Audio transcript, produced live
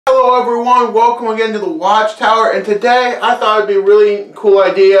Hello everyone, welcome again to the Watchtower, and today I thought it'd be a really cool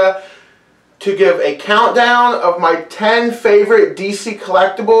idea to give a countdown of my 10 favorite DC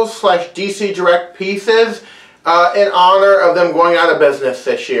collectibles / DC Direct pieces in honor of them going out of business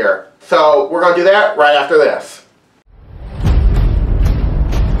this year. So we're going to do that right after this.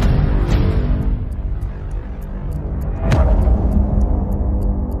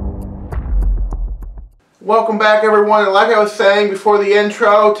 Welcome back everyone, and like I was saying before the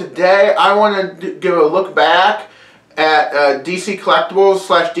intro, today I want to give a look back at DC Collectibles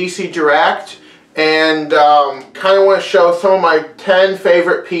 / DC Direct, and kind of want to show some of my 10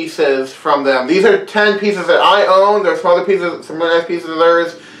 favorite pieces from them. These are 10 pieces that I own. There's some other pieces, some really nice pieces of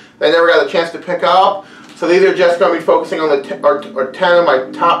theirs that I never got a chance to pick up. So these are just going to be focusing on the 10 of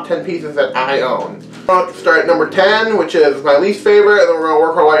my top 10 pieces that I own. We're going to start at number 10, which is my least favorite, and then we're going to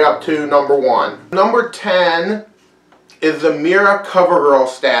work our way up to number 1. Number 10 is the Mera CoverGirl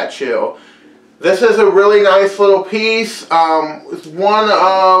statue. This is a really nice little piece. It's one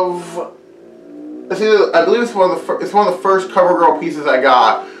of, I believe it's one of the first CoverGirl pieces I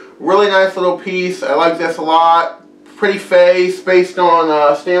got. Really nice little piece. I like this a lot. Pretty face, based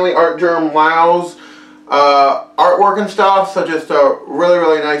on Stanley Artgerm Lau's artwork and stuff. So just a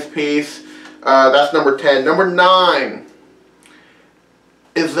really nice piece. That's number 10. Number 9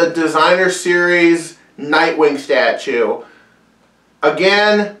 is the Designer Series Nightwing statue.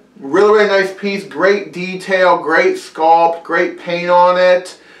 Again, really nice piece. Great detail, great sculpt, great paint on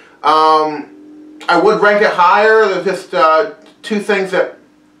it. I would rank it higher. There's just two things that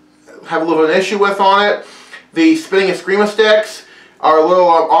have a little bit of an issue with on it. The spinning and screama sticks are a little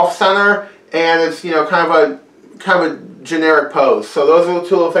off center, and it's, you know, kind of a generic pose. So those are the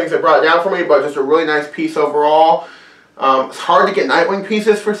two little things that brought it down for me, but just a really nice piece overall. It's hard to get Nightwing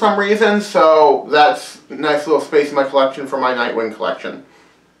pieces for some reason, so that's a nice little space in my collection for my Nightwing collection.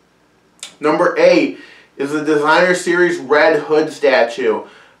 Number 8 is the Designer Series Red Hood statue.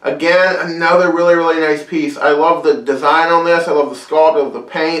 Again, another really nice piece. I love the design on this. I love the sculpt, I love the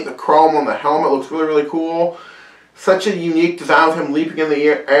paint, the chrome on the helmet looks really cool. Such a unique design with him leaping in the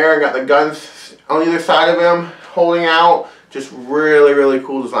air and got the guns on either side of him holding out. Just really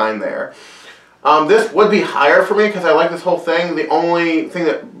cool design there. This would be higher for me because I like this whole thing. The only thing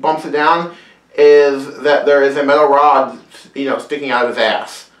that bumps it down is that there is a metal rod, you know, sticking out of his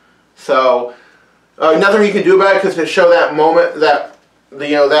ass. So nothing you can do about it, because to show that moment, that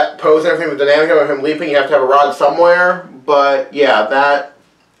that pose and everything, the dynamic of him leaping, you have to have a rod somewhere. But yeah, that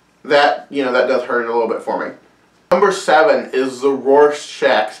does hurt it a little bit for me. Number 7 is the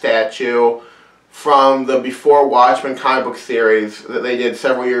Rorschach statue from the Before Watchmen comic book series that they did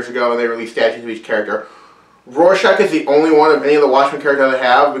several years ago, and they released statues of each character. Rorschach is the only one of any of the Watchmen characters I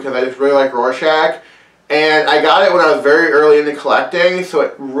have, because I just really like Rorschach. And I got it when I was very early into collecting, so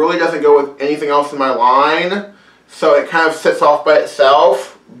it really doesn't go with anything else in my line. So it kind of sits off by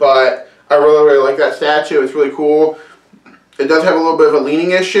itself, but I really like that statue. It's really cool. It does have a little bit of a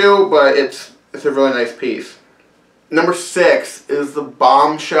leaning issue, but it's a really nice piece. Number 6 is the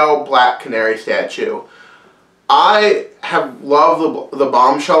Bombshell Black Canary statue. I have loved the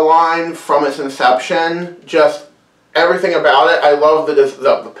Bombshell line from its inception. Just everything about it. I love the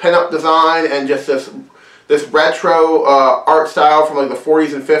pinup design and just this retro art style from like the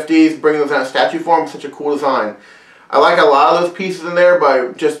 40s and 50s, bringing those out in statue form. Such a cool design. I like a lot of those pieces in there,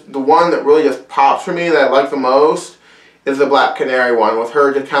 but just the one that really just pops for me that I like the most is the Black Canary one, with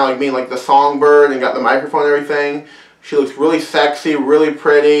her just kind of like being like the songbird and got the microphone and everything. She looks really sexy, really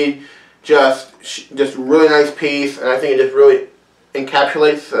pretty, just really nice piece, and I think it just really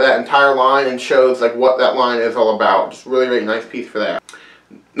encapsulates that entire line and shows like what that line is all about. Just really nice piece for that.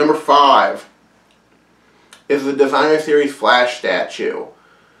 Number 5 is the Designer Series Flash statue.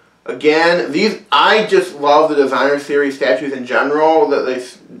 Again, I just love the Designer Series statues in general that they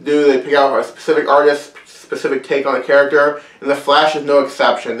do. They pick out a specific artist, specific take on a character, and the Flash is no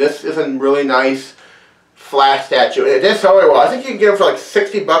exception. This is a really nice Flash statue, and it did so well. I think you can get them for like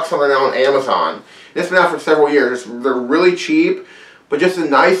 $60 somewhere now on Amazon. It's been out for several years. They're really cheap, but just a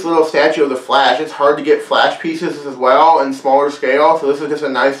nice little statue of the Flash. It's hard to get Flash pieces as well in smaller scale, so this is just a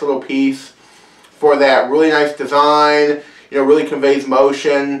nice little piece for that. Really nice design. Really conveys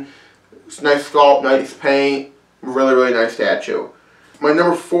motion. It's nice sculpt, nice paint. Really nice statue. My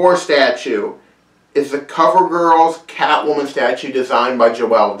number 4 statue is the CoverGirl's Catwoman statue designed by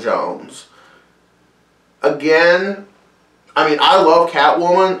Joelle Jones. Again, I mean, I love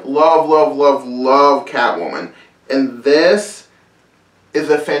Catwoman. Love Catwoman. And this is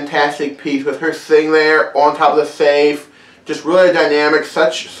a fantastic piece with her sitting there on top of the safe. Just really dynamic.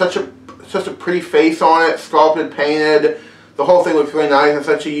 Such a pretty face on it. Sculpted, painted. the whole thing looks really nice. It's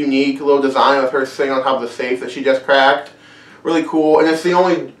such a unique little design with her sitting on top of the safe that she just cracked. Really cool, and it's the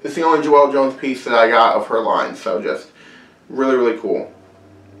only Joelle Jones piece that I got of her line, so just really, really cool.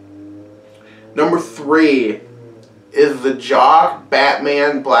 Number 3 is the Jock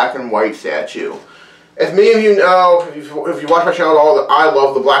Batman black and white statue. As many of you know, if you watch my channel at all, I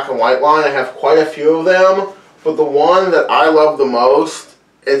love the black and white line. I have quite a few of them, but the one that I love the most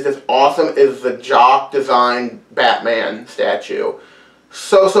is just awesome is the Jock design Batman statue.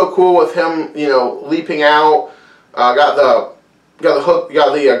 So cool with him, you know, leaping out. Got the hook,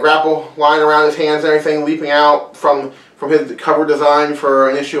 got the grapple line around his hands and everything, leaping out from his cover design for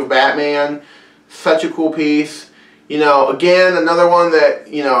an issue of Batman. Such a cool piece. You know, again, another one that,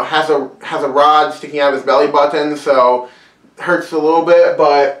 you know, has a rod sticking out of his belly button, so hurts a little bit,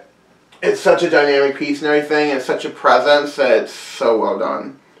 but it's such a dynamic piece and everything. It's such a presence that it's so well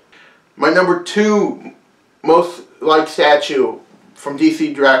done. My number 2 most liked statue from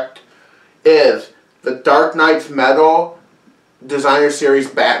DC Direct is the Dark Knight's Metal Designer Series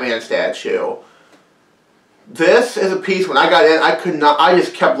Batman statue. This is a piece, when I got in, I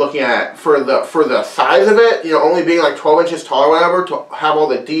just kept looking at it for the size of it, you know, only being like 12 inches tall or whatever, to have all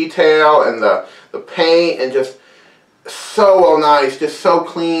the detail and the paint, and just so well nice, just so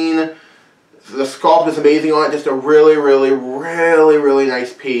clean. The sculpt is amazing on it, just a really, really, really, really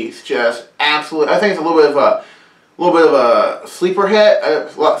nice piece. Just absolutely, I think it's a little bit of a sleeper hit. I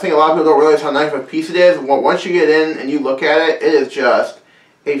think a lot of people don't realize how nice of a piece it is. Once you get in and you look at it, it is just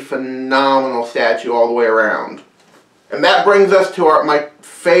a phenomenal statue all the way around. And that brings us to my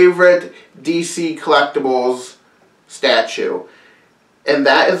favorite DC Collectibles statue. And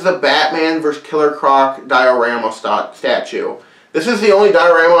that is the Batman vs. Killer Croc diorama statue. This is the only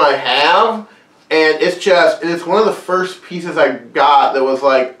diorama I have, and it's one of the first pieces I got that was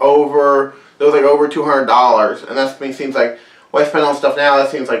like over $200, and that seems like, well, I spend on stuff now, that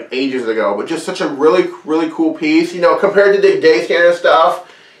seems like ages ago, but just such a really, really cool piece. You know, compared to the Day Scanner stuff,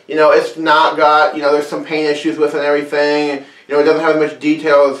 you know, it's not got, you know, there's some paint issues with it and everything. You know, it doesn't have as much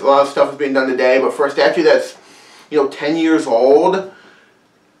detail as a lot of stuff is being done today, but for a statue that's, you know, 10 years old,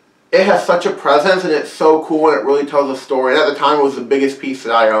 it has such a presence, and it's so cool, and it really tells a story. And at the time, it was the biggest piece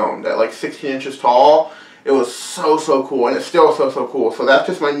that I owned, at like 16 inches tall. It was so cool, and it's still so cool. So that's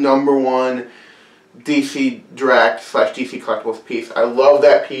just my number 1 DC Direct / DC Collectibles piece. I love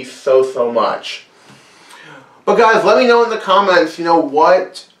that piece so much. But guys, let me know in the comments, you know,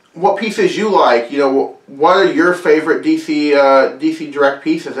 what pieces you like. You know, what are your favorite DC Direct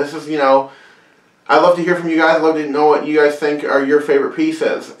pieces? This is, you know, I'd love to hear from you guys. I'd love to know what you guys think are your favorite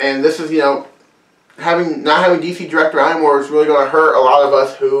pieces. And this is, you know, not having DC Direct around anymore is really going to hurt a lot of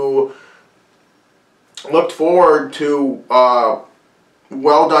us who looked forward to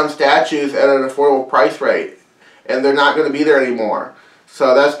well done statues at an affordable price rate, and they're not going to be there anymore.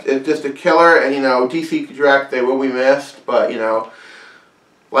 So it's just a killer, and you know, DC Direct, they will be missed, but you know,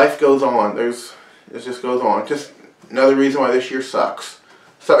 life goes on. It just goes on. Just another reason why this year sucks.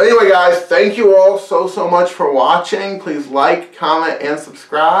 So anyway guys, thank you all so much for watching. Please like, comment, and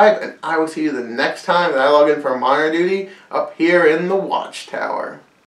subscribe, and I will see you the next time that I log in for minor duty up here in the Watchtower.